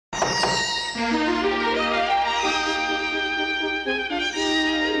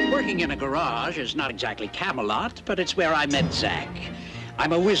Working in a garage is not exactly Camelot, but it's where I met Zach.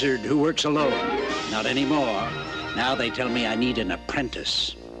 I'm a wizard who works alone. Not anymore. Now they tell me I need an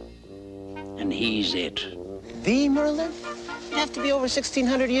apprentice. And he's it. The Merlin? You have to be over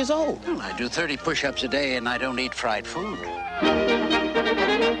 1,600 years old. Well, I do 30 push-ups a day and I don't eat fried food.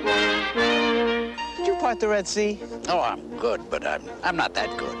 Did you part the Red Sea? Oh, I'm good, but I'm not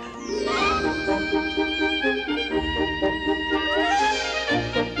that good.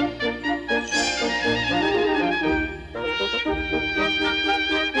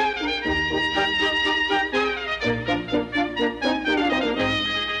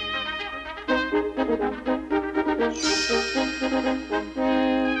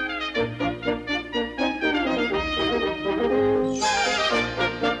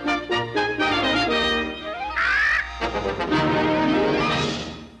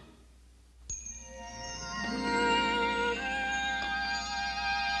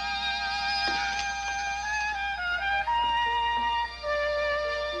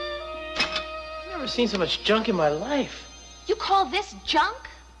 I've never seen so much junk in my life. You call this junk?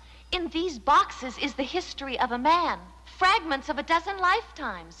 In these boxes is the history of a man. Fragments of a dozen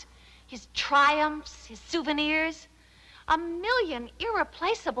lifetimes. His triumphs, his souvenirs. 1,000,000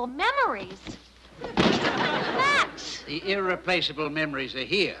 irreplaceable memories. Max! The irreplaceable memories are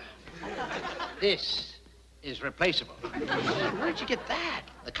here. This is replaceable. Where'd you get that?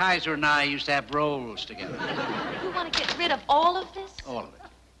 The Kaiser and I used to have rolls together. You want to get rid of all of this? All of it.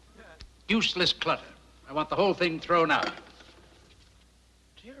 Useless clutter. I want the whole thing thrown out.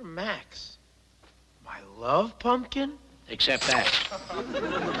 Dear Max, my love pumpkin? Except that.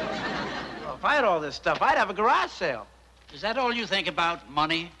 Well, if I had all this stuff, I'd have a garage sale. Is that all you think about?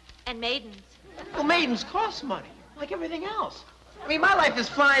 Money? And maidens. Well, maidens cost money, like everything else. I mean, my life is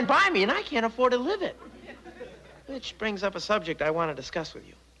flying by me, and I can't afford to live it. Which brings up a subject I want to discuss with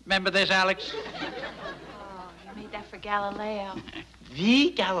you. Remember this, Alex? Oh, you made that for Galileo.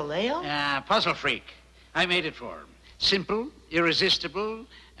 The Galileo? Puzzle freak. I made it for him. Simple, irresistible,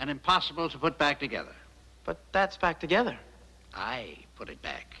 and impossible to put back together. But that's back together. I put it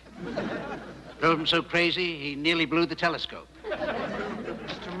back. Drove him so crazy, he nearly blew the telescope.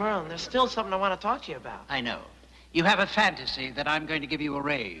 Mr. Merlin, there's still something I want to talk to you about. I know. You have a fantasy that I'm going to give you a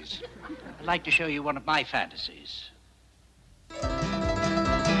raise. I'd like to show you one of my fantasies.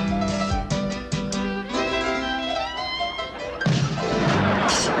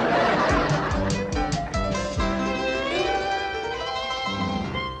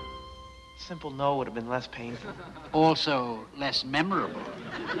 Simple no would have been less painful. Also less memorable.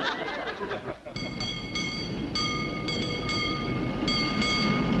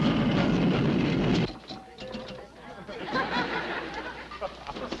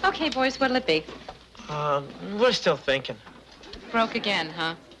 Okay, boys, what'll it be? We're still thinking. Broke again,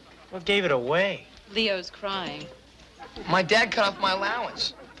 huh? What gave it away? Leo's crying. My dad cut off my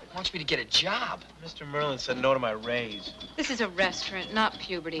allowance. Wants me to get a job. Mr. Merlin said no to my raise. This is a restaurant, not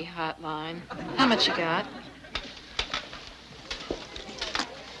puberty hotline. How much you got?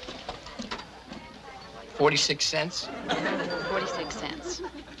 46 cents. 46 cents.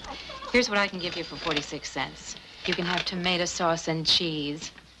 Here's what I can give you for 46 cents. You can have tomato sauce and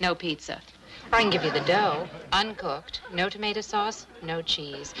cheese, no pizza. Or I can give you the dough, uncooked, no tomato sauce, no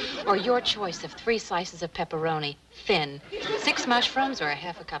cheese. Or your choice of 3 slices of pepperoni, thin, 6 mushrooms, or a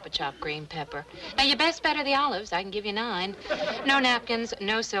half a cup of chopped green pepper. Now, you best better the olives. I can give you 9. No napkins,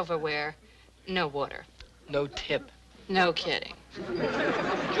 no silverware, no water. No tip. No kidding.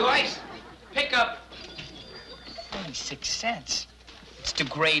 Joyce, pick up. 46 cents. It's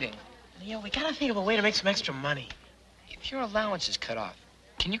degrading. Leo, we gotta think of a way to make some extra money. If your allowance is cut off,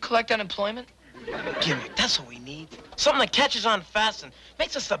 can you collect unemployment? Gimmick, that's what we need. Something that catches on fast and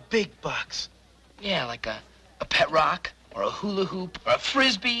makes us the big bucks. Yeah, like a pet rock, or a hula hoop, or a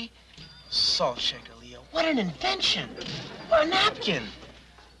frisbee. Salt shaker, Leo. What an invention. Or a napkin.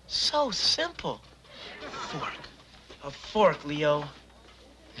 So simple. Fork. A fork, Leo.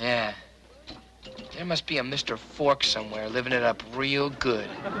 Yeah. There must be a Mr. Fork somewhere living it up real good.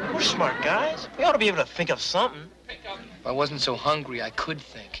 We're smart guys. We ought to be able to think of something. If I wasn't so hungry, I could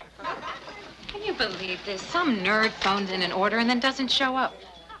think. Can you believe this? Some nerd phones in an order and then doesn't show up.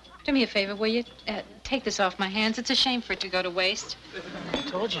 Do me a favor, will you? Take this off my hands. It's a shame for it to go to waste. I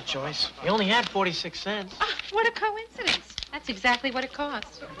told you, Joyce. We only had 46 cents. Ah, what a coincidence. That's exactly what it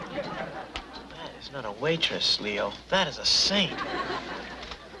cost. That is not a waitress, Leo. That is a saint.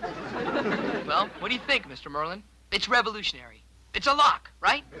 Well, what do you think, Mr. Merlin? It's revolutionary. It's a lock,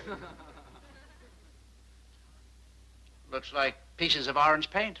 right? Looks like pieces of orange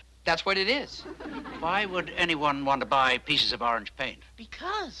paint. That's what it is. Why would anyone want to buy pieces of orange paint?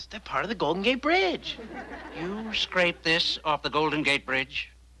 Because they're part of the Golden Gate Bridge. You scraped this off the Golden Gate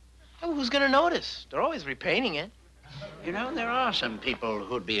Bridge? Oh, who's gonna notice? They're always repainting it. You know, there are some people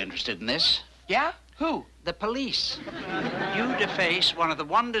who'd be interested in this. Yeah? Who? The police. You deface one of the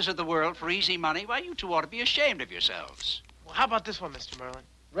wonders of the world for easy money. Why, you two ought to be ashamed of yourselves. Well, how about this one, Mr. Merlin?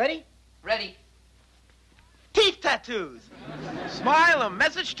 Ready? Ready. Teeth tattoos. Smile, a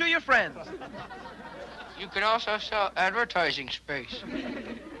message to your friends. You could also sell advertising space.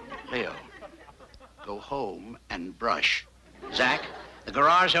 Leo, go home and brush. Zach, the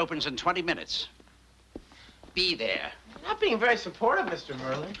garage opens in 20 minutes. Be there. Not being very supportive, Mr.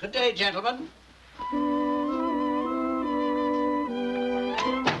 Merlin. Good day, gentlemen.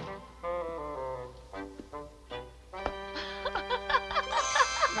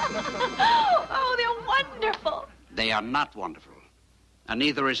 Oh, they're wonderful. They are not wonderful. And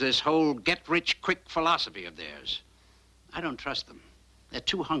neither is this whole get-rich-quick philosophy of theirs. I don't trust them. They're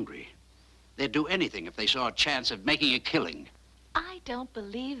too hungry. They'd do anything if they saw a chance of making a killing. I don't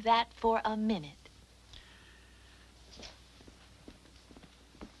believe that for a minute.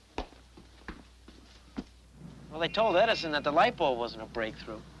 Well, they told Edison that the light bulb wasn't a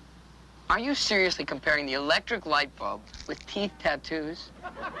breakthrough. Are you seriously comparing the electric light bulb with teeth tattoos?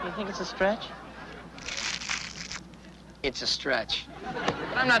 You think it's a stretch? It's a stretch. But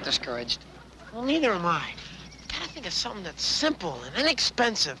I'm not discouraged. Well, neither am I. Gotta think of something that's simple and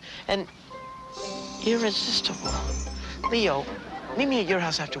inexpensive and irresistible. Leo, meet me at your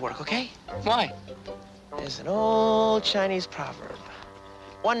house after work, okay? Why? There's an old Chinese proverb.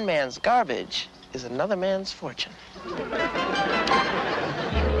 One man's garbage is another man's fortune.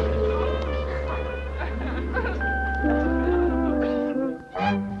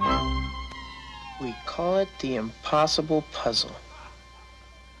 We call it the impossible puzzle.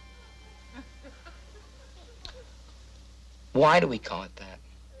 Why do we call it that?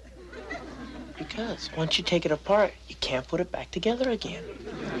 Because once you take it apart, you can't put it back together again.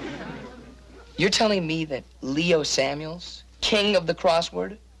 You're telling me that Leo Samuels, king of the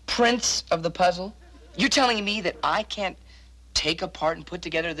crossword, prince of the puzzle, you're telling me that I can't take apart and put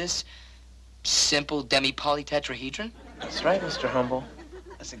together this simple demi-polytetrahedron? That's right, Mr. Humble.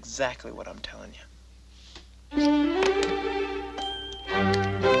 That's exactly what I'm telling you.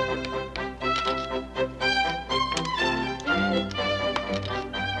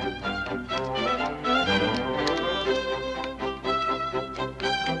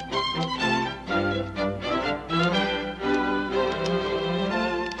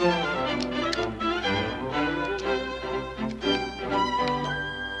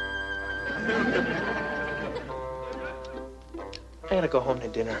 I gotta go home to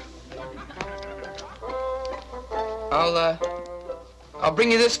dinner. I'll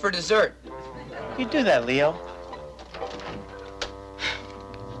bring you this for dessert. You do that, Leo.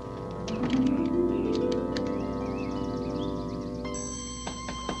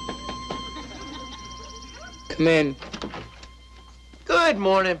 Come in. Good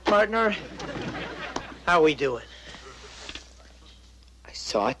morning, partner. How we doing? I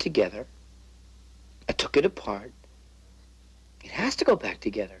saw it together. I took it apart. It has to go back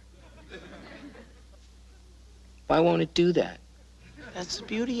together. Why won't it do that? That's the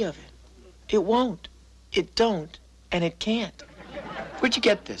beauty of it. It won't. It don't. And it can't. Where'd you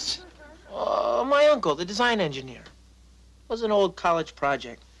get this? My uncle, the design engineer. It was an old college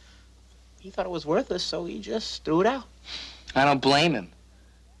project. He thought it was worthless, so he just threw it out. I don't blame him.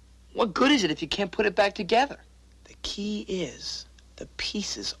 What good is it if you can't put it back together? The key is the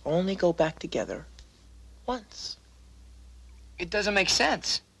pieces only go back together once. It doesn't make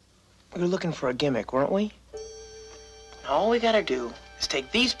sense. We were looking for a gimmick, weren't we? All we gotta do is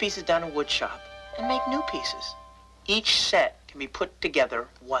take these pieces down to wood shop and make new pieces. Each set can be put together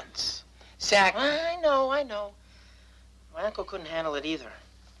once. Zach. I know. My uncle couldn't handle it either.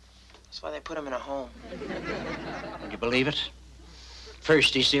 That's why they put him in a home. Can you believe it?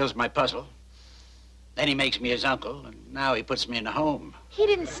 First he steals my puzzle. Then he makes me his uncle, and now he puts me in a home. He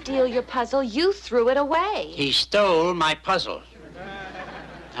didn't steal your puzzle. You threw it away. He stole my puzzle.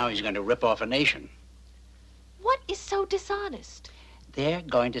 Now he's going to rip off a nation. What is so dishonest? They're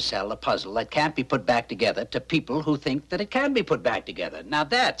going to sell a puzzle that can't be put back together to people who think that it can be put back together. Now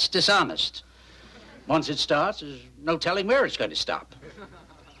that's dishonest. Once it starts, there's no telling where it's going to stop.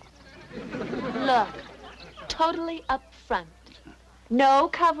 Look, totally upfront. No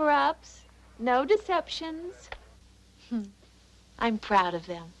cover-ups, no deceptions. I'm proud of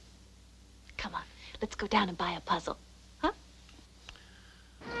them. Come on, let's go down and buy a puzzle. Huh?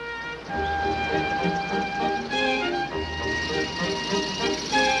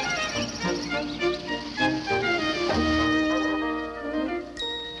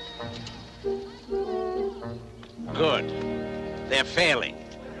 they're failing.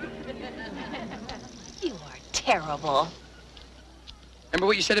 You are terrible. Remember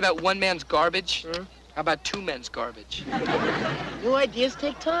what you said about one man's garbage? How about two men's garbage? New ideas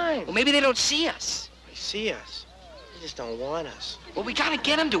take time. Well, maybe they don't see us. They see us. They just don't want us. Well, we gotta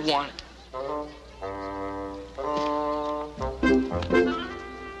get them to want it.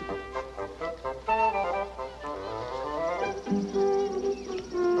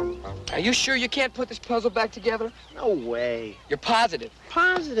 Are you sure you can't put this puzzle back together? No way. You're positive?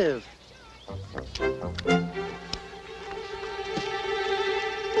 Positive.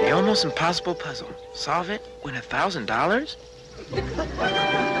 The almost impossible puzzle. Solve it, win $1,000?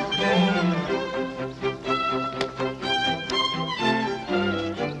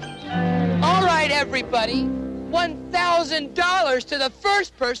 All right, everybody. $1,000 to the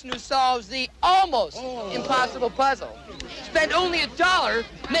first person who solves the almost impossible puzzle. Spend only $1,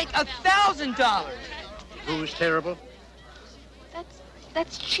 make $1,000. Who's terrible?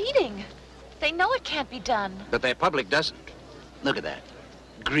 That's cheating. They know it can't be done. But their public doesn't. Look at that.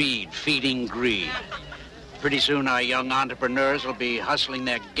 Greed feeding greed. Pretty soon our young entrepreneurs will be hustling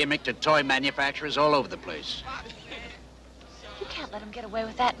their gimmick to toy manufacturers all over the place. You can't let them get away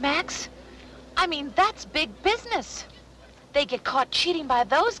with that, Max. I mean, that's big business. They get caught cheating by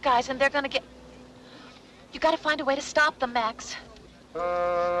those guys and they're gonna get... You gotta find a way to stop them, Max.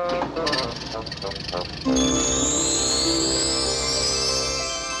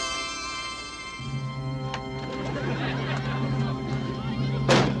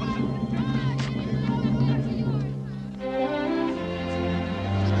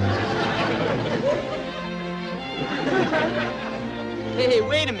 Hey,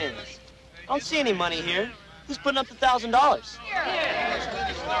 wait a minute. I don't see any money here. Who's putting up the $1,000?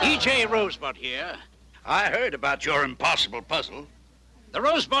 E.J. Rosebud here. I heard about your impossible puzzle. The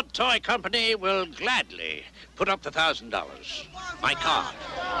Rosebud Toy Company will gladly put up the $1,000. My card.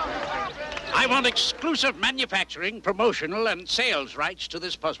 I want exclusive manufacturing, promotional, and sales rights to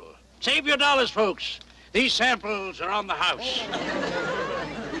this puzzle. Save your dollars, folks. These samples are on the house.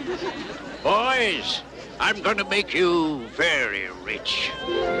 Boys, I'm going to make you very rich.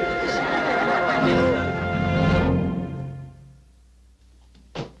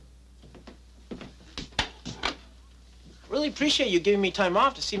 Really appreciate you giving me time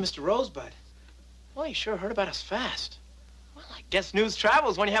off to see Mr. Rosebud. Well, you sure heard about us fast. Well, I guess news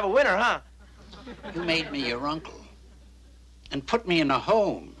travels when you have a winner, huh? You made me your uncle and put me in a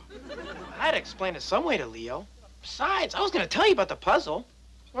home. I had to explain it some way to Leo. Besides, I was going to tell you about the puzzle.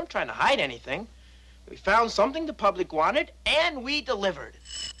 We weren't trying to hide anything. We found something the public wanted, and we delivered.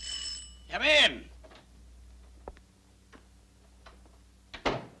 Come in.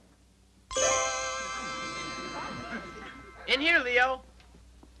 In here, Leo.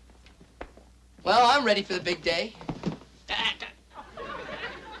 Well, I'm ready for the big day.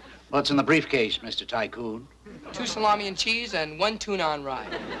 What's in the briefcase, Mr. Tycoon? 2 salami and cheese and 1 tuna on rye.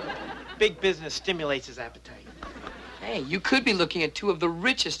 Big business stimulates his appetite. Hey, you could be looking at 2 of the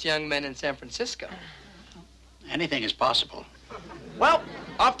richest young men in San Francisco. Anything is possible. Well,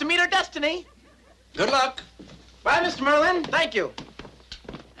 off to meet our destiny. Good luck. Bye, Mr. Merlin. Thank you.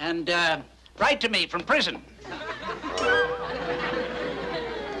 And write to me from prison.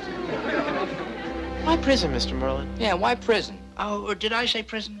 Why prison, Mr. Merlin? Yeah, why prison? Oh, did I say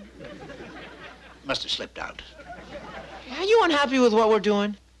prison? Must have slipped out. Are you unhappy with what we're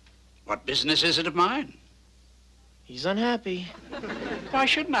doing? What business is it of mine? He's unhappy. Why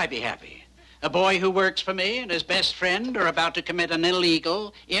shouldn't I be happy? A boy who works for me and his best friend are about to commit an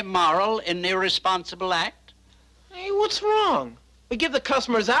illegal, immoral, and irresponsible act? Hey, what's wrong? We give the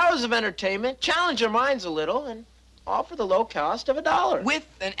customers hours of entertainment, challenge their minds a little, and offer the low cost of $1. With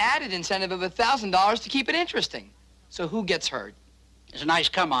an added incentive of $1,000 to keep it interesting. So who gets hurt? It's a nice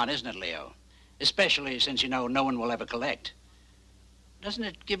come-on, isn't it, Leo? Especially since you know no one will ever collect. Doesn't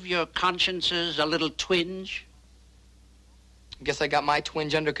it give your consciences a little twinge? I guess I got my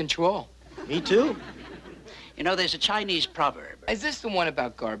twinge under control. Me too. You know, there's a Chinese proverb. Is this the one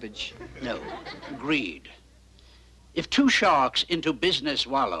about garbage? No, greed. If 2 sharks into business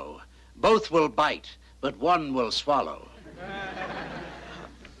wallow, both will bite, but one will swallow.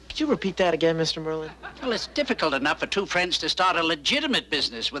 Could you repeat that again, Mr. Merlin? Well, it's difficult enough for 2 friends to start a legitimate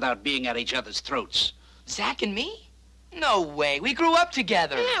business without being at each other's throats. Zach and me? No way. We grew up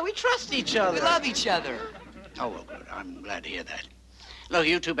together. Yeah, we trust each other. We love each other. Oh, well, good. I'm glad to hear that. Look,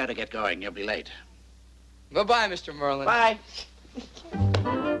 you 2 better get going. You'll be late. Bye-bye, Mr. Merlin. Bye.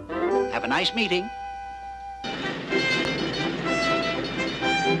 Have a nice meeting.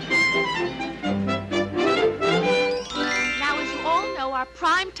 Now, as you all know, our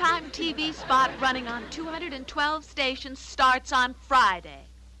prime primetime TV spot running on 212 stations starts on Friday.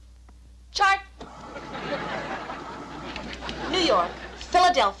 Chart. New York,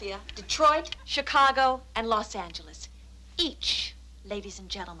 Philadelphia, Detroit, Chicago, and Los Angeles. Each, ladies and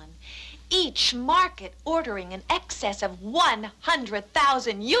gentlemen, each market ordering in excess of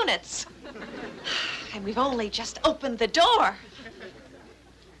 100,000 units. And we've only just opened the door.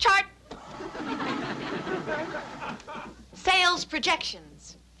 Chart. Sales projections.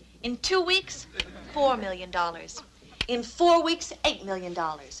 In 2 weeks, $4 million. In 4 weeks, $8 million.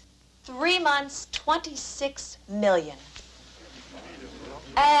 3 months, $26 million.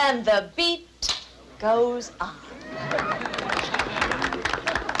 And the beat goes on.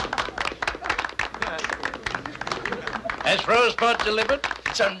 Has Rosebud delivered?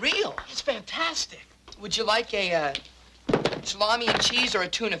 It's unreal. It's fantastic. Would you like a salami and cheese or a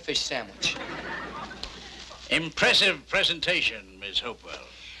tuna fish sandwich? Impressive presentation, Miss Hopewell.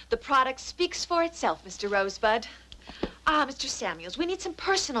 The product speaks for itself, Mr. Rosebud. Mr. Samuels, we need some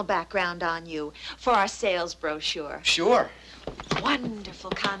personal background on you for our sales brochure. Sure. Wonderful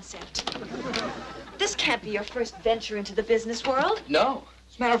concept. This can't be your first venture into the business world. No.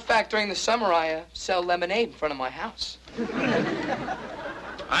 As a matter of fact, during the summer, I sell lemonade in front of my house.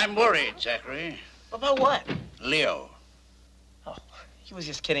 I'm worried, Zachary. About what? Leo. Oh, he was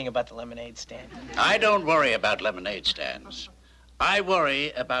just kidding about the lemonade stand. I don't worry about lemonade stands. I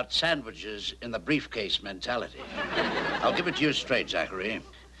worry about sandwiches in the briefcase mentality. I'll give it to you straight, Zachary.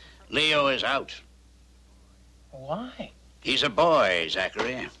 Leo is out. Why? He's a boy,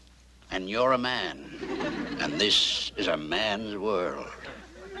 Zachary. And you're a man. And this is a man's world.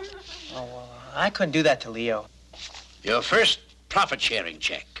 Oh, well, I couldn't do that to Leo. Your first profit-sharing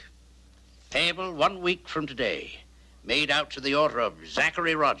check. Payable 1 week from today. Made out to the order of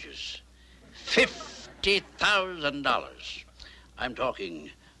Zachary Rogers. $50,000. I'm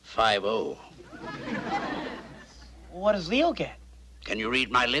talking 5-0. What does Leo get? Can you read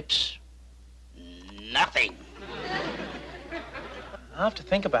my lips? Nothing. I'll have to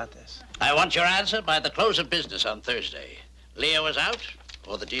think about this. I want your answer by the close of business on Thursday. Leo is out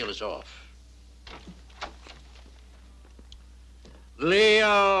or the deal is off.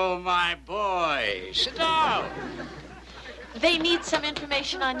 Leo, my boy, sit down. They need some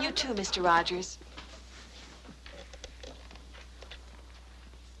information on you too, Mr. Rogers.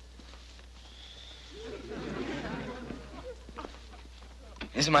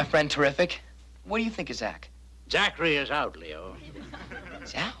 Isn't my friend terrific? What do you think of Zach? Zachary is out, Leo.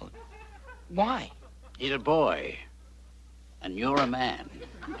 He's out. Why? He's a boy. And you're a man.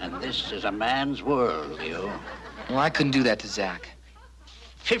 And this is a man's world, Leo. Well, I couldn't do that to Zach.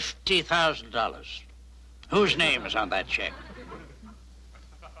 $50,000. Whose name is on that check?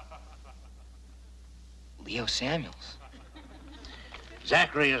 Leo Samuels.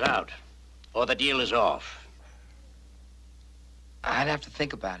 Zachary is out, or the deal is off. I'd have to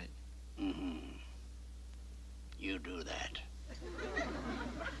think about it. Mm-hmm. You do that.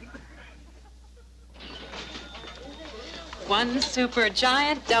 One super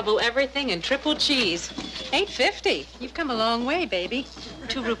giant, double everything, and triple cheese. $8.50. You've come a long way, baby.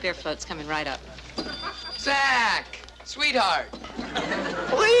 2 root beer floats coming right up. Zach! Sweetheart!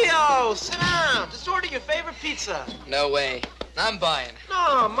 Leo, sit down. Just order your favorite pizza. No way. I'm buying.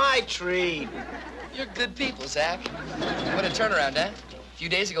 No, my treat. You're good people, Zach. What a turnaround, huh? A few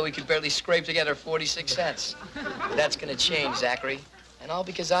days ago, we could barely scrape together 46 cents. But that's gonna change, Zachary. And all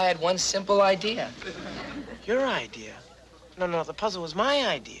because I had one simple idea. Your idea? No, the puzzle was my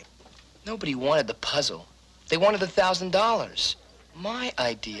idea. Nobody wanted the puzzle. They wanted $1,000. My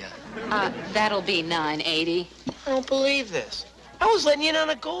idea. That'll be $9.80. I don't believe this. I was letting you in on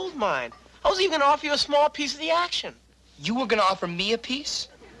a gold mine. I was even gonna offer you a small piece of the action. You were gonna offer me a piece?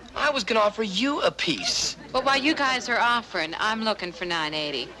 I was gonna offer you a piece. Well, while you guys are offering, I'm looking for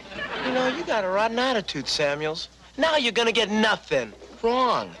 $9.80. You know, you got a rotten attitude, Samuels. Now you're gonna get nothing.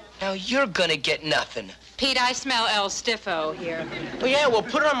 Wrong. Now you're gonna get nothing. Pete, I smell El Stiffo here. Well, yeah, we'll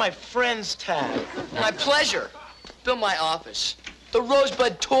put it on my friend's tab. My pleasure. Build my office. The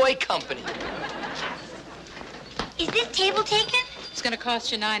Rosebud Toy Company. Is this table taken? It's gonna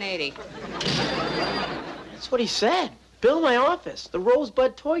cost you $9.80. That's what he said. Build my office, the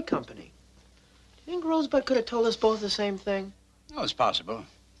Rosebud Toy Company. Do you think Rosebud could have told us both the same thing? Oh, it's possible.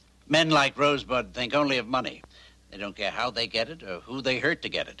 Men like Rosebud think only of money. They don't care how they get it or who they hurt to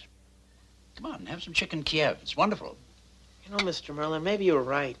get it. Come on, have some chicken Kiev. It's wonderful. You know, Mr. Merlin, maybe you were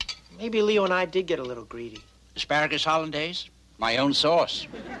right. Maybe Leo and I did get a little greedy. Asparagus hollandaise, my own sauce.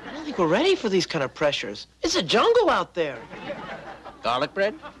 I don't think we're ready for these kind of pressures. It's a jungle out there. Garlic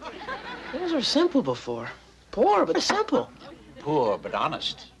bread? Things were simple before. Poor, but simple. Poor but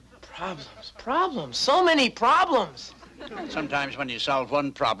honest. Problems. So many problems. Sometimes when you solve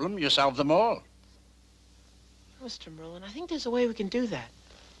one problem, you solve them all. Mr. Merlin, I think there's a way we can do that.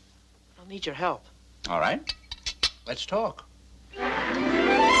 I'll need your help. All right. Let's talk.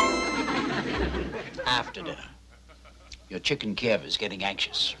 After dinner. Your chicken Kiev is getting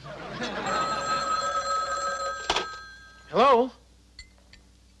anxious. Hello?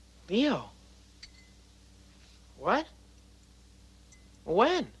 Leo? What?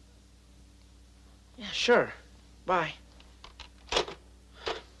 When? Yeah, sure. Bye.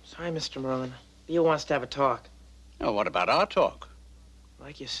 Sorry, Mr. Merlin. Leo wants to have a talk. Oh, what about our talk?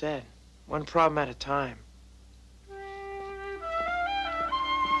 Like you said, one problem at a time.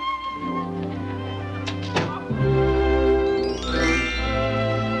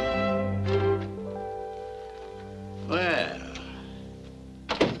 Well,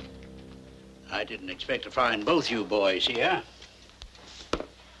 I didn't expect to find both you boys here.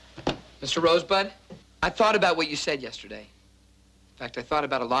 Mr. Rosebud, I thought about what you said yesterday. In fact, I thought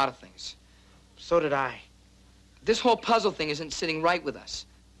about a lot of things. So did I. This whole puzzle thing isn't sitting right with us.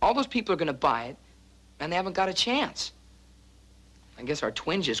 All those people are going to buy it, and they haven't got a chance. I guess our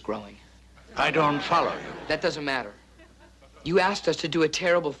twinge is growing. I don't follow you. That doesn't matter. You asked us to do a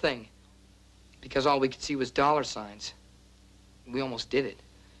terrible thing because all we could see was dollar signs. We almost did it.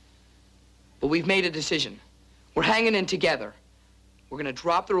 But we've made a decision. We're hanging in together. We're going to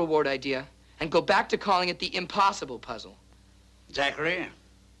drop the reward idea and go back to calling it the impossible puzzle. Zachary?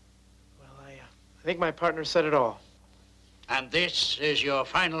 Well, I think my partner said it all. And this is your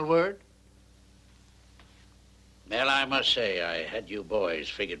final word? Well, I must say, I had you boys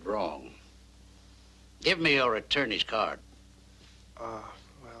figured wrong. Give me your attorney's card.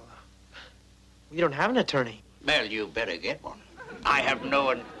 We don't have an attorney. Well, you better get one. I have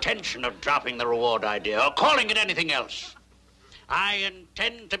no intention of dropping the reward idea or calling it anything else. I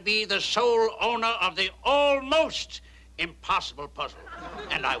intend to be the sole owner of the almost impossible puzzle.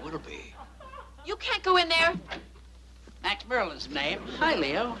 And I will be. You can't go in there. Max Merlin's name. Hi,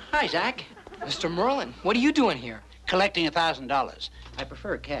 Leo. Hi, Zach. Mr. Merlin, what are you doing here? Collecting $1,000. I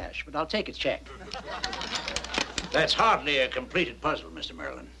prefer cash, but I'll take a check. That's hardly a completed puzzle, Mr.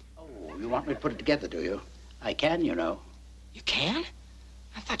 Merlin. Oh, you want me to put it together, do you? I can, you know. You can?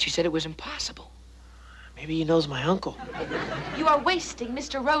 I thought you said it was impossible. Maybe he knows my uncle. You are wasting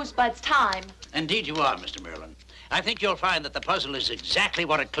Mr. Rosebud's time. Indeed you are, Mr. Merlin. I think you'll find that the puzzle is exactly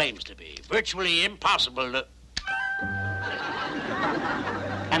what it claims to be. Virtually impossible to...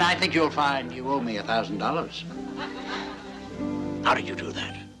 And I think you'll find you owe me $1,000. How did you do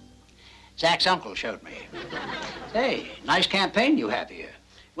that? Zach's uncle showed me. Hey, nice campaign you have here.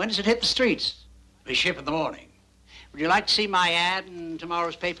 When does it hit the streets? We ship in the morning. Would you like to see my ad in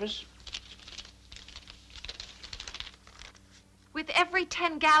tomorrow's papers? With every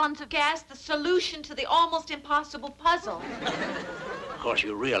 10 gallons of gas, the solution to the almost impossible puzzle. Of course,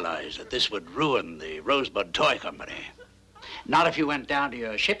 you realize that this would ruin the Rosebud Toy Company. Not if you went down to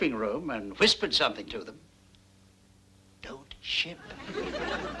your shipping room and whispered something to them. Don't ship.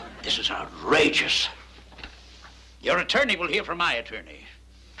 This is outrageous. Your attorney will hear from my attorney.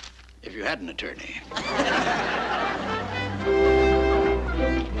 If you had an attorney.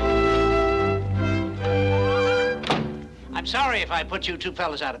 I'm sorry if I put you two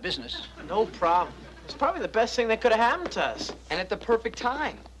fellas out of business. No problem. It's probably the best thing that could have happened to us. And at the perfect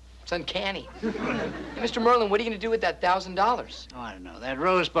time. It's uncanny. Hey, Mr. Merlin, what are you going to do with that $1,000? Oh, I don't know. That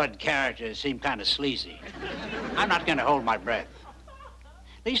Rosebud character seemed kind of sleazy. I'm not going to hold my breath.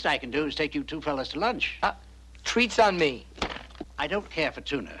 Least I can do is take you two fellas to lunch. Treats on me. I don't care for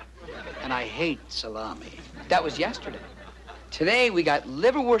tuna, and I hate salami. That was yesterday. Today, we got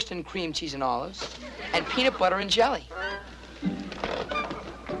liverwurst and cream cheese and olives and peanut butter and jelly.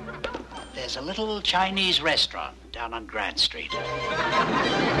 There's a little Chinese restaurant down on Grant Street.